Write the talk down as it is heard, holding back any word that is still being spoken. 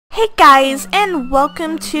Hey guys, and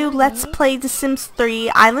welcome to Let's Play The Sims 3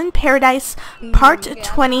 Island Paradise Part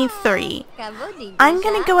 23. I'm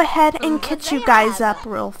gonna go ahead and catch you guys up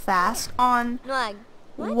real fast on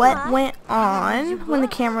what went on when the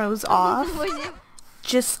camera was off.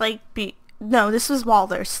 No, this was while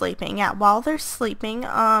they're sleeping. Yeah, while they're sleeping,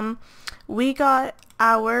 we got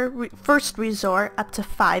our first resort up to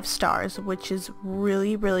 5 stars, which is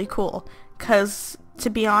really cool. Cause, to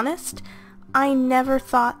be honest, I never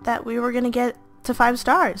thought that we were gonna get to 5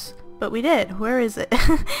 stars, but we did. Where is it?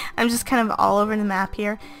 I'm just kind of all over the map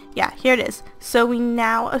here. Yeah, here it is. So we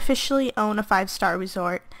now officially own a 5-star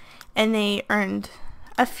resort, and they earned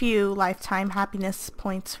a few lifetime happiness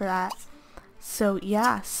points for that. So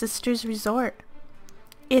yeah, Sisters Resort.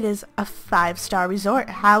 It is a 5-star resort.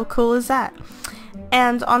 How cool is that?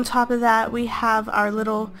 And on top of that, we have our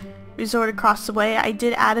little resort across the way. I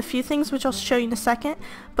did add a few things which I'll show you in a second,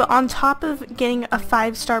 but on top of getting a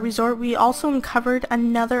 5-star resort, we also uncovered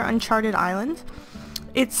another uncharted island.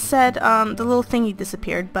 It said the little thingy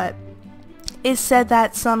disappeared, but it said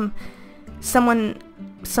that some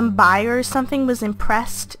buyer or something was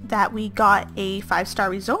impressed that we got a 5-star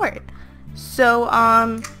resort. So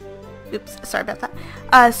oops, sorry about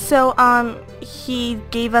that. He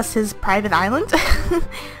gave us his private island.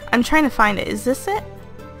 I'm trying to find it. Is this it?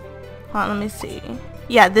 Hold on, let me see.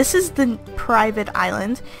 Yeah, this is the private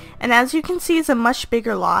island, and as you can see, it's a much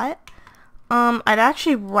bigger lot. I'd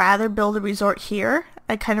actually rather build a resort here.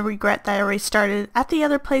 I kind of regret that I already started at the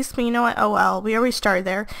other place, but you know what? Oh well, we already started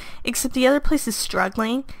there. Except the other place is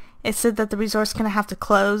struggling. It said that the resort's gonna have to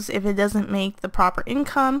close if it doesn't make the proper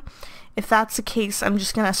income. If that's the case, I'm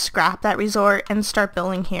just gonna scrap that resort and start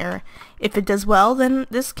building here. If it does well, then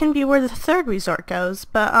this can be where the 3rd resort goes.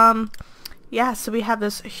 But yeah, so we have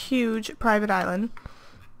this huge private island,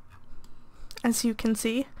 as you can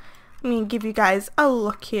see. I'm going to give you guys a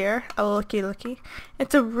look here, a looky.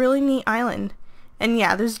 It's a really neat island, and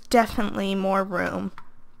yeah, there's definitely more room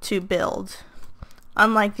to build,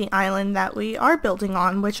 unlike the island that we are building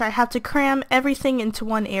on, which I have to cram everything into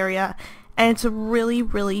one area, and it's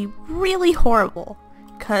really horrible,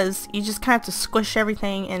 because you just kind of have to squish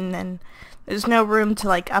everything, and then there's no room to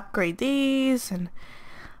like upgrade these, and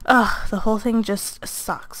ugh, the whole thing just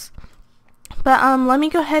sucks. But let me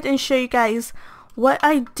go ahead and show you guys what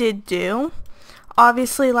I did do.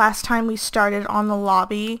 Obviously last time we started on the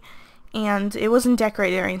lobby and it wasn't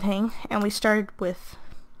decorated or anything, and we started with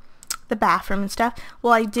the bathroom and stuff.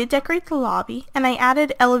 Well, I did decorate the lobby, and I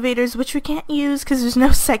added elevators, which we can't use because there's no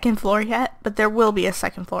 2nd floor yet, but there will be a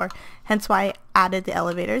 2nd floor, hence why I added the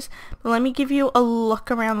elevators. But let me give you a look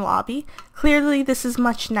around the lobby. Clearly this is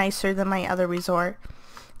much nicer than my other resort,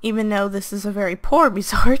 even though this is a very poor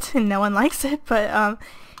resort and no one likes it, but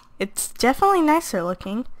it's definitely nicer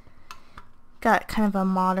looking. Got kind of a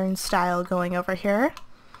modern style going over here,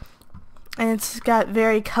 and it's got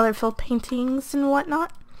very colorful paintings and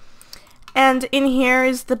whatnot. And in here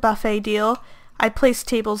is the buffet deal. I placed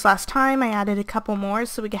tables last time. I added a couple more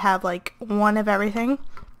so we could have like one of everything.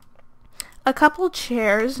 A couple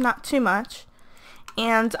chairs, not too much.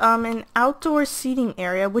 And an outdoor seating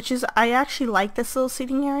area, which is, I actually like this little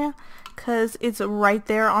seating area because it's right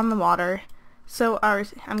there on the water. So I'm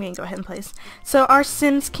gonna go ahead and place. So our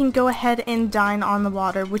Sims can go ahead and dine on the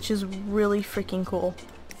water, which is really freaking cool.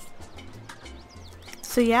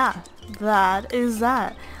 So yeah, that is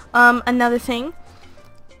that. Another thing,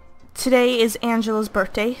 today is Angela's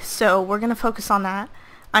birthday, so we're gonna focus on that.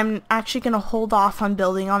 I'm actually going to hold off on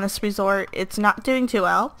building on this resort. It's not doing too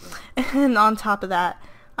well. And on top of that,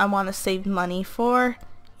 I want to save money for,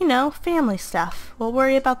 you know, family stuff. We'll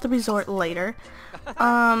worry about the resort later.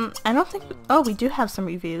 I don't think... Oh, we do have some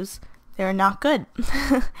reviews. They're not good.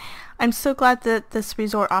 I'm so glad that this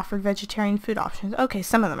resort offered vegetarian food options. Okay,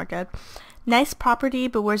 some of them are good. Nice property,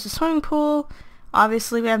 but where's the swimming pool?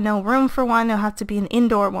 Obviously, we have no room for one. It'll have to be an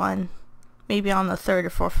indoor one. Maybe on the 3rd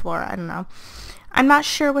or 4th floor. I don't know. I'm not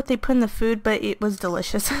sure what they put in the food, but it was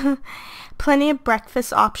delicious. Plenty of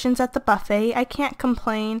breakfast options at the buffet. I can't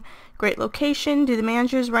complain. Great location. Do the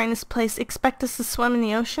managers running this place expect us to swim in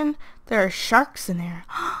the ocean? There are sharks in there.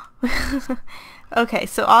 Okay,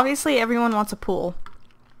 so obviously everyone wants a pool.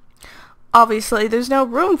 Obviously there's no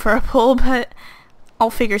room for a pool, but I'll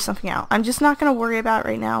figure something out. I'm just not going to worry about it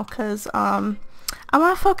right now because I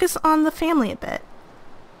want to focus on the family a bit.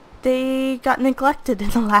 They got neglected in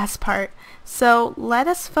the last part. So let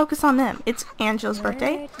us focus on them. It's Angela's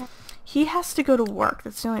birthday. He has to go to work.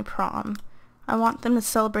 That's the only problem. I want them to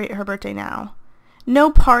celebrate her birthday now.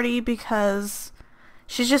 No party because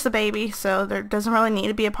she's just a baby, so there doesn't really need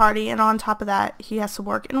to be a party. And on top of that, he has to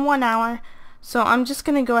work in 1 hour. So I'm just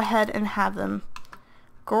going to go ahead and have them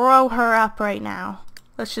grow her up right now.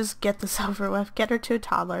 Let's just get this over with. Get her to a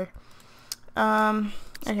toddler.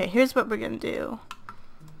 Okay, here's what we're gonna do.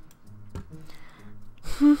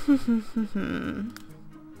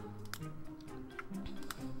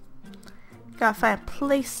 Gotta find a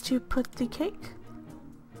place to put the cake.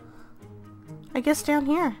 I guess down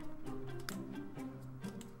here.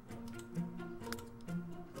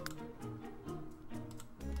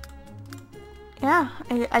 Yeah,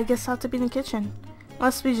 I guess I'll have to be in the kitchen.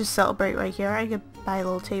 Unless we just celebrate right here. I could buy a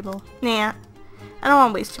little table. Nah, I don't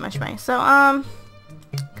want to waste too much money. So,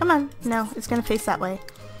 come on. No, it's gonna face that way.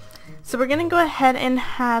 So we're gonna go ahead and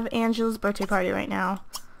have Angela's birthday party right now.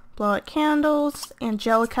 Blow out candles.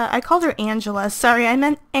 Angelica. I called her Angela. Sorry, I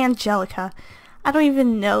meant Angelica. I don't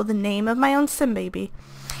even know the name of my own Snowbaby.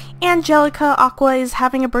 Angelica Aqua is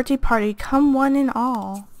having a birthday party. Come one and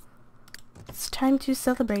all. It's time to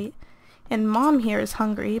celebrate. And Mom here is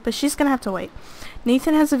hungry, but she's gonna have to wait.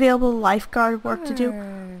 Nathan has available lifeguard work to do.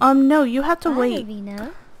 No, you have to wait.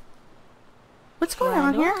 What's going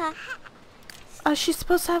on here? She's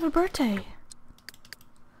supposed to have a birthday.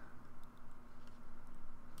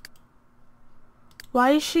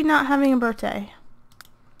 Why is she not having a birthday?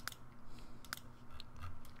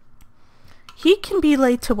 He can be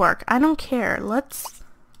late to work. I don't care. Let's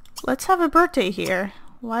have a birthday here.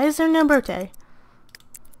 Why is there no birthday?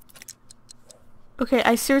 Okay,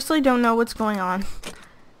 I seriously don't know what's going on.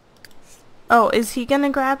 Oh, is he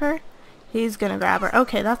gonna grab her? He's gonna grab her.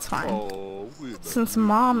 Okay, that's fine. Since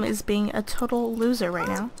Mom is being a total loser right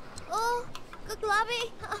now.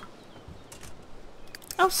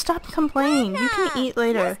 Oh, stop complaining. You can eat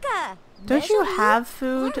later. Don't you have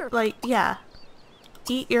food? Like, yeah.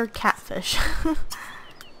 Eat your catfish.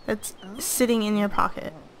 That's sitting in your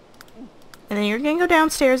pocket. And then you're gonna go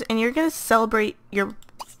downstairs and you're gonna celebrate your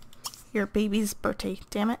baby's birthday.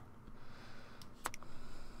 Damn it.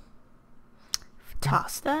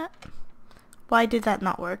 Toss that. Why did that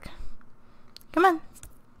not work? Come on.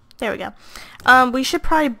 There we go. We should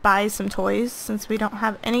probably buy some toys since we don't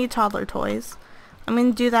have any toddler toys. I'm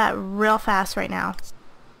gonna do that real fast right now.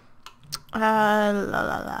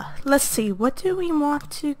 Let's see. What do we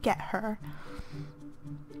want to get her?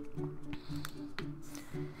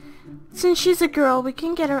 Since she's a girl, we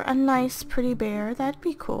can get her a nice pretty bear. That'd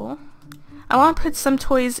be cool. I want to put some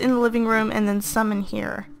toys in the living room and then some in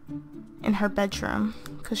here. In her bedroom.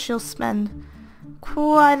 Because she'll spend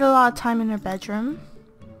quite a lot of time in her bedroom.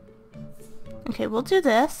 Okay, we'll do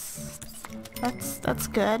this. That's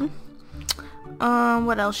good.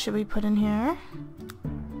 What else should we put in here?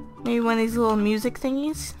 Maybe one of these little music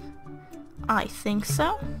thingies? I think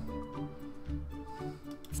so.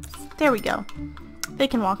 There we go. They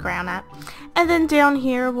can walk around that. And then down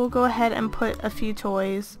here, we'll go ahead and put a few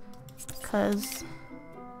toys. Because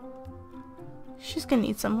she's gonna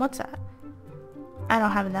need some. What's that? I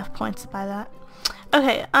don't have enough points to buy that.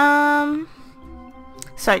 Okay,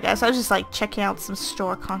 sorry guys, I was just like checking out some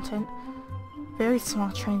store content. Very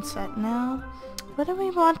small train set. Now, what do we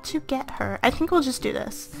want to get her? I think we'll just do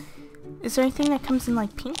this. Is there anything that comes in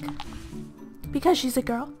like pink? Because she's a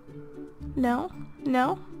girl? No?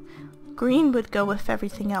 No? Green would go with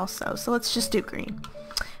everything else though, so let's just do green.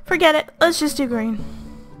 Forget it, let's just do green.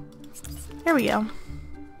 There we go.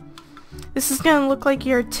 This is gonna look like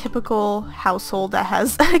your typical household that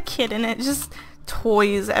has a kid in it. Just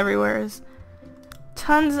toys everywhere.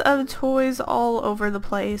 Tons of toys all over the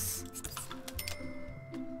place.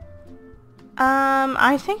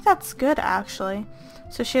 I think that's good actually.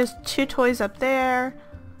 So she has 2 toys up there.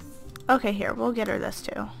 Okay, here, we'll get her this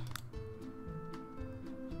too.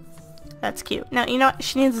 That's cute. Now, you know what?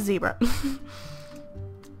 She needs a zebra.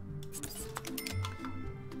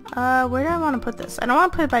 Where do I want to put this? I don't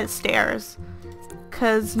want to put it by the stairs.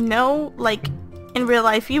 Because no, like, in real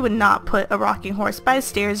life, you would not put a rocking horse by the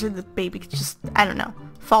stairs or the baby could just, I don't know,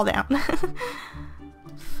 fall down.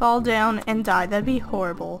 Fall down and die. That'd be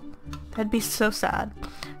horrible. That'd be so sad.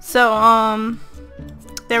 So,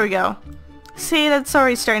 there we go. See, that's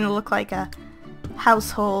already starting to look like a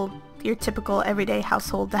household, your typical everyday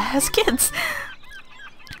household that has kids.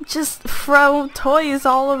 Just throw toys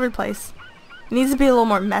all over the place. It needs to be a little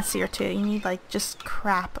more messier too. You need like just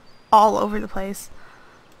crap all over the place.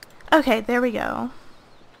 Okay, there we go.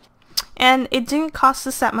 And it didn't cost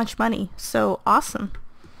us that much money, so awesome.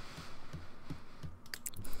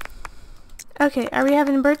 Okay, are we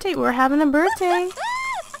having a birthday? We're having a birthday.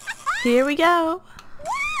 Here we go.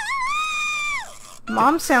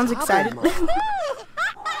 Mom sounds excited.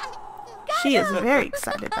 She is very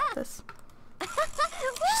excited about this.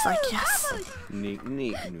 She's like, yes.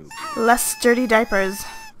 Less dirty diapers.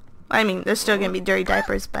 I mean, there's still gonna be dirty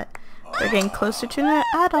diapers, but They're getting closer to an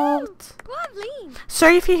adult.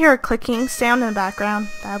 Sorry if you hear a clicking sound in the background.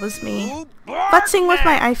 That was me futzing with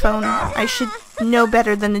my iPhone. I should know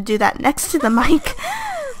better than to do that next to the mic.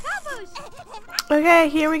 Okay,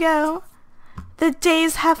 here we go. The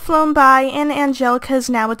days have flown by and Angelica is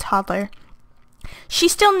now a toddler. She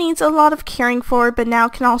still needs a lot of caring for, but now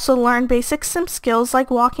can also learn basic sim skills like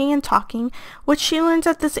walking and talking. What she learns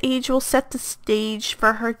at this age will set the stage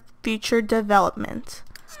for her future development.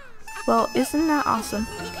 Well, isn't that awesome?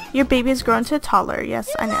 Your baby has grown to a toddler. Yes,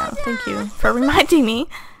 I know. Thank you for reminding me.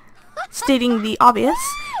 Stating the obvious.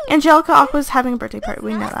 Angelica Aqua's having a birthday party.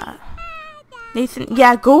 We know that. Nathan,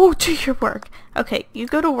 yeah, go to your work. Okay, you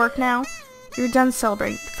go to work now. You're done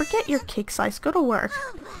celebrating. Forget your cake slice. Go to work.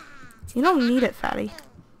 You don't need it, fatty.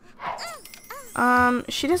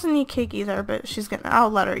 She doesn't need cake either, but I'll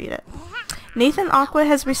let her eat it. Nathan Aqua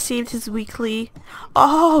has received his weekly...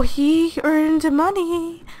 Oh, he earned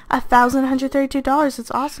money! $1,132.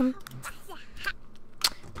 That's awesome.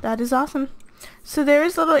 That is awesome. So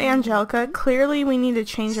there's little Angelica. Clearly we need to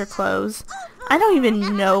change her clothes. I don't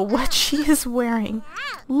even know what she is wearing.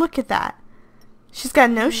 Look at that. She's got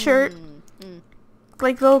no shirt.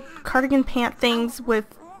 Like little cardigan pant things with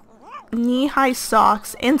knee-high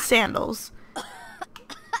socks and sandals.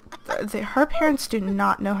 Her parents do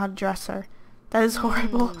not know how to dress her. That is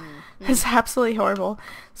horrible. It's absolutely horrible.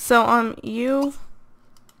 So, you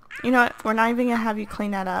know what? We're not even gonna have you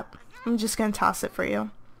clean that up. I'm just gonna toss it for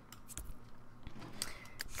you.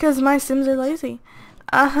 Because my Sims are lazy.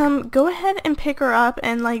 Go ahead and pick her up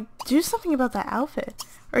and, like, do something about that outfit.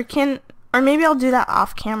 Or maybe I'll do that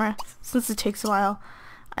off camera, since it takes a while.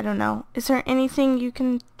 I don't know. Is there anything you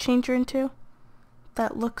can change her into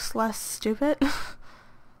that looks less stupid?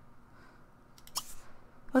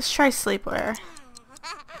 Let's try sleepwear.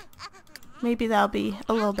 Maybe that'll be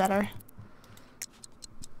a little better.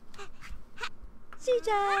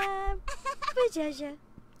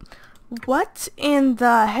 What in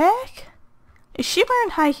the heck? Is she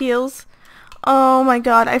wearing high heels? Oh my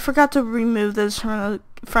god, I forgot to remove those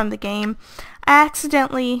from the game. I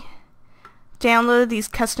accidentally downloaded these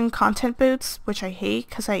custom content boots, which I hate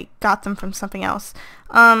because I got them from something else.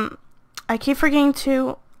 I keep forgetting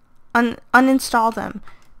to uninstall them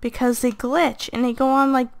because they glitch and they go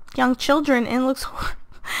on like young children and it looks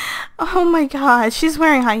oh my god, she's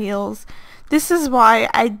wearing high heels. This is why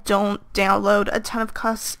I don't download a ton of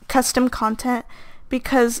custom content,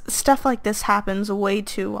 because stuff like this happens way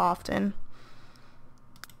too often.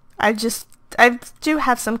 I do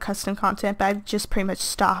have some custom content, but I've just pretty much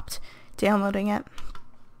stopped downloading it.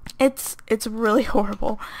 It's really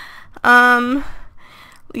horrible.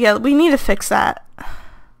 Yeah, we need to fix that.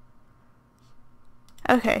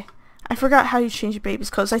 Okay, I forgot how you change your baby's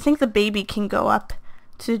clothes. I think the baby can go up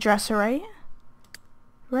to the dresser, right?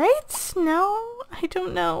 Right? No? I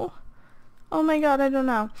don't know. Oh my god, I don't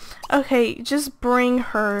know. Okay, just bring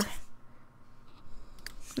her.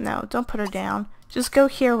 No, don't put her down. Just go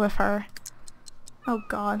here with her. Oh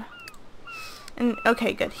god. And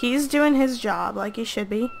okay, good. He's doing his job like he should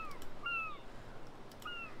be.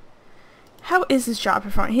 How is his job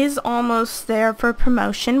performing? He's almost there for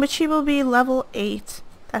promotion, which he will be level 8.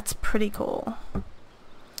 That's pretty cool.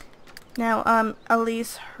 Now,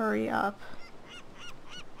 Elise, hurry up.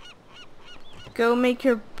 Go make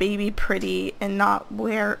your baby pretty and not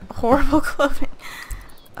wear horrible clothing.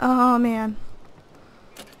 Oh, man.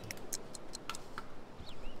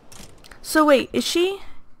 So, wait, is she...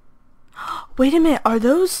 Wait a minute, are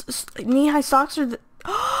those knee-high socks or the...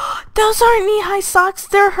 Those aren't knee-high socks,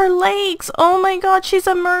 they're her legs! Oh my god, she's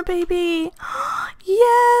a Merbaby!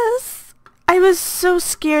 Yes! I was so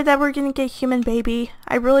scared that we're gonna get a human baby.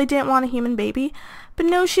 I really didn't want a human baby. But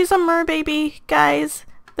no, she's a Merbaby, guys.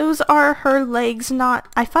 Those are her legs, not...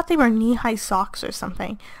 I thought they were knee-high socks or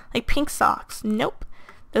something. Like pink socks. Nope.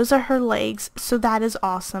 Those are her legs, so that is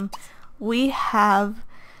awesome. We have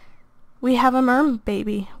a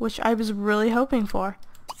Merbaby, which I was really hoping for.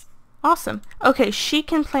 Awesome. Okay, she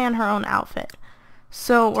can plan her own outfit.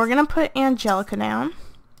 So we're gonna put Angelica down.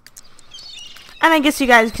 And I guess you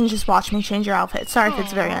guys can just watch me change your outfit. Sorry if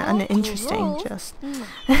it's very uninteresting. Just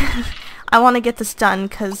I want to get this done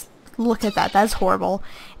because look at that. That's horrible.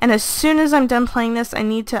 And as soon as I'm done playing this, I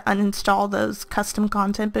need to uninstall those custom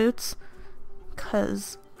content boots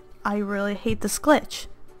because I really hate this glitch.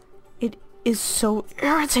 It is so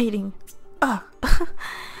irritating. Ugh.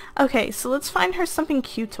 Okay, so let's find her something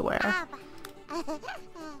cute to wear.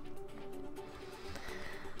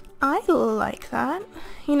 I like that.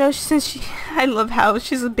 You know, since I love how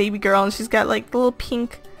she's a baby girl and she's got like little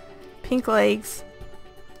pink legs.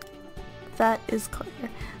 That is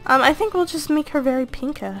clear. I think we'll just make her very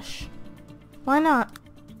pinkish. Why not?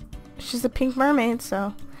 She's a pink mermaid,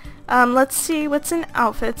 so. Let's see what's in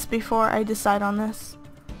outfits before I decide on this.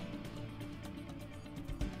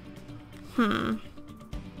 Well,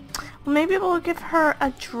 maybe we'll give her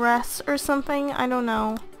a dress or something. I don't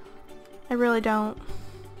know. I really don't.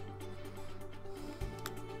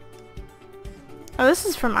 Oh, this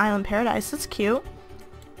is from Island Paradise. That's cute.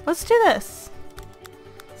 Let's do this.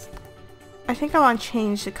 I think I want to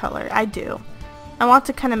change the color. I do. I want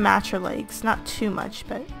to kind of match her legs. Not too much,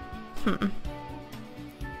 but... Okay,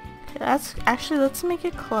 that's... Actually, let's make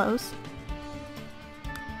it close.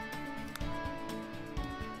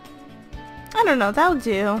 I don't know. That'll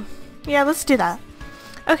do. Yeah, let's do that.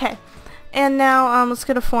 Okay. And now, let's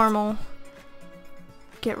get a formal.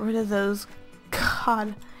 Get rid of those.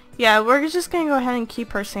 God. Yeah, we're just gonna go ahead and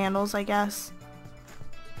keep her sandals, I guess.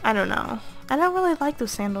 I don't know. I don't really like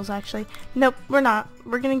those sandals, actually. Nope, we're not.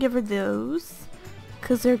 We're gonna give her those.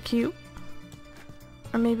 Because they're cute.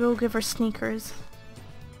 Or maybe we'll give her sneakers.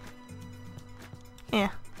 Yeah.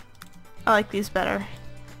 I like these better.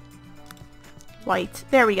 White.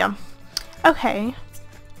 There we go. Okay.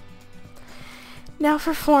 Now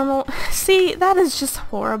for formal. See, that is just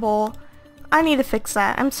horrible. I need to fix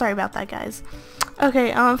that. I'm sorry about that, guys.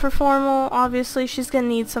 Okay, for formal, obviously she's gonna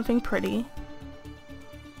need something pretty.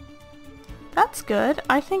 That's good.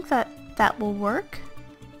 I think that will work.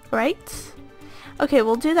 Right? Okay,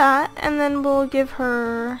 we'll do that, and then we'll give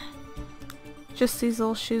her just these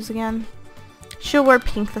little shoes again. She'll wear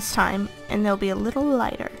pink this time, and they'll be a little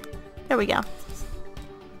lighter. There we go.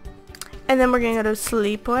 And then we're gonna go to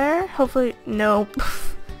sleepwear. Hopefully, no.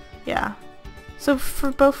 Yeah. So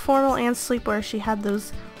for both formal and sleepwear, she had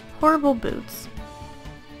those horrible boots.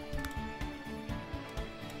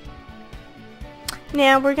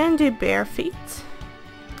 Now we're gonna do bare feet.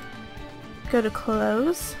 Go to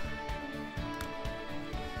clothes.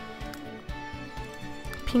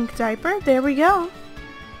 Pink diaper. There we go.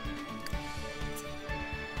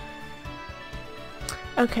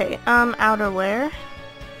 Okay, outerwear.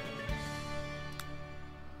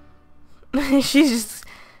 she's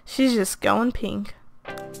just going pink.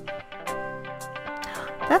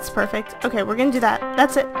 That's perfect. Okay, we're gonna do that.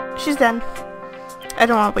 That's it. She's done. I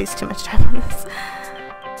don't want to waste too much time on this.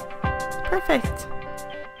 Perfect.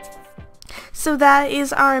 So that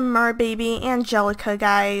is our Merbaby Angelica,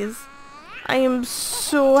 guys. I am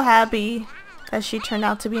so happy that she turned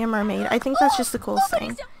out to be a mermaid. I think that's just the coolest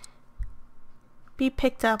thing. Be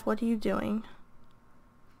picked up. What are you doing?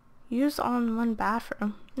 Use on one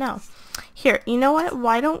bathroom. No. Here, you know what?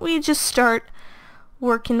 Why don't we just start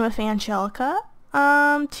working with Angelica?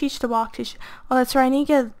 Teach to walk, teach... Oh, that's right. I need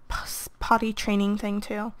to get a potty training thing,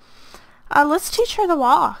 too. Let's teach her to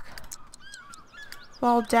walk.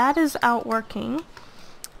 Well, Dad is out working.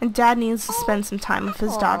 And Dad needs to spend some time with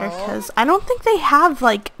his daughter, because I don't think they have,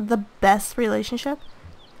 like, the best relationship.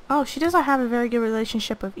 Oh, she doesn't have a very good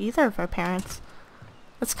relationship with either of her parents.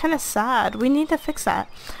 That's kind of sad. We need to fix that.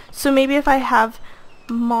 So maybe if I have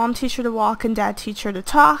Mom teach her to walk and Dad teach her to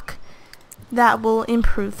talk, that will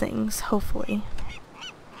improve things, hopefully.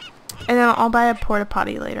 And then I'll buy a porta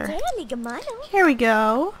potty later. Here we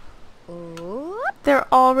go.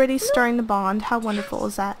 They're already starting to bond. How wonderful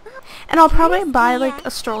is that? And I'll probably buy like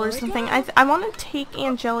a stroller or something. I want to take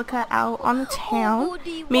Angelica out on the town.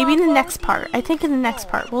 Maybe in the next part. I think in the next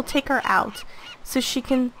part we'll take her out so she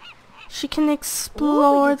can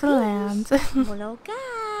explore the land.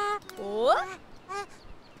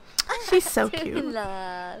 She's so cute.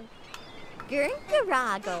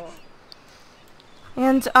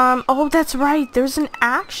 And oh, that's right. There's an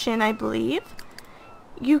action, I believe.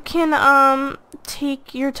 You can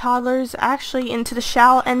take your toddlers actually into the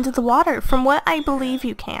shallow end of the water. From what I believe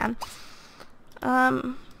you can.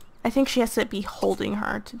 I think she has to be holding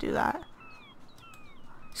her to do that.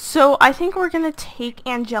 So I think we're gonna take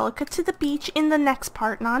Angelica to the beach in the next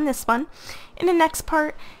part, not in this one. In the next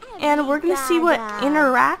part, and we're gonna see what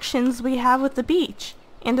interactions we have with the beach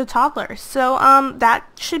and the toddler. So that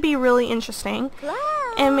should be really interesting.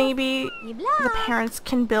 And maybe the parents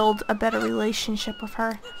can build a better relationship with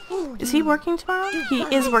her. Is he working tomorrow? He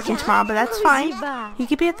is working tomorrow, but that's fine. He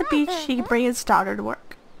could be at the beach. He could bring his daughter to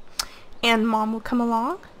work. And Mom will come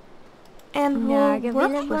along. And we'll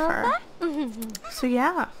work with her. So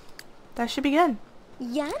yeah, that should be good.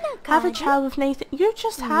 Have a child with Nathan. You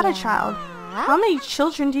just had a child. How many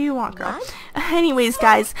children do you want, girl? Anyways,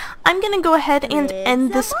 guys, I'm gonna go ahead and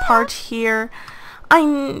end this part here.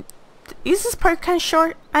 Is this part kind of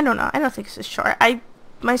short? I don't know. I don't think this is short.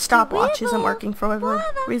 My stopwatch isn't working for whatever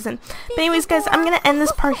reason. But anyways, guys, I'm gonna end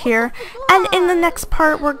this part here. And in the next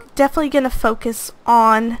part, we're definitely gonna focus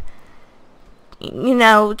on you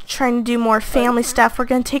know, trying to do more family stuff. We're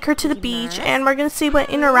going to take her to the beach, and we're going to see what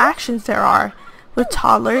interactions there are with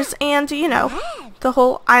toddlers and, you know, the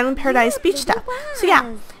whole Island Paradise beach stuff. So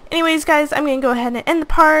yeah, anyways guys, I'm going to go ahead and end the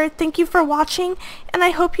part. Thank you for watching, and I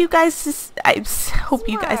hope to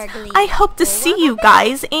see you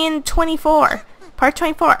guys in part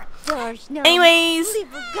 24. Anyways,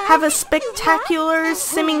 have a spectacular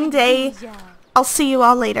simming day. I'll see you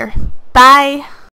all later. Bye.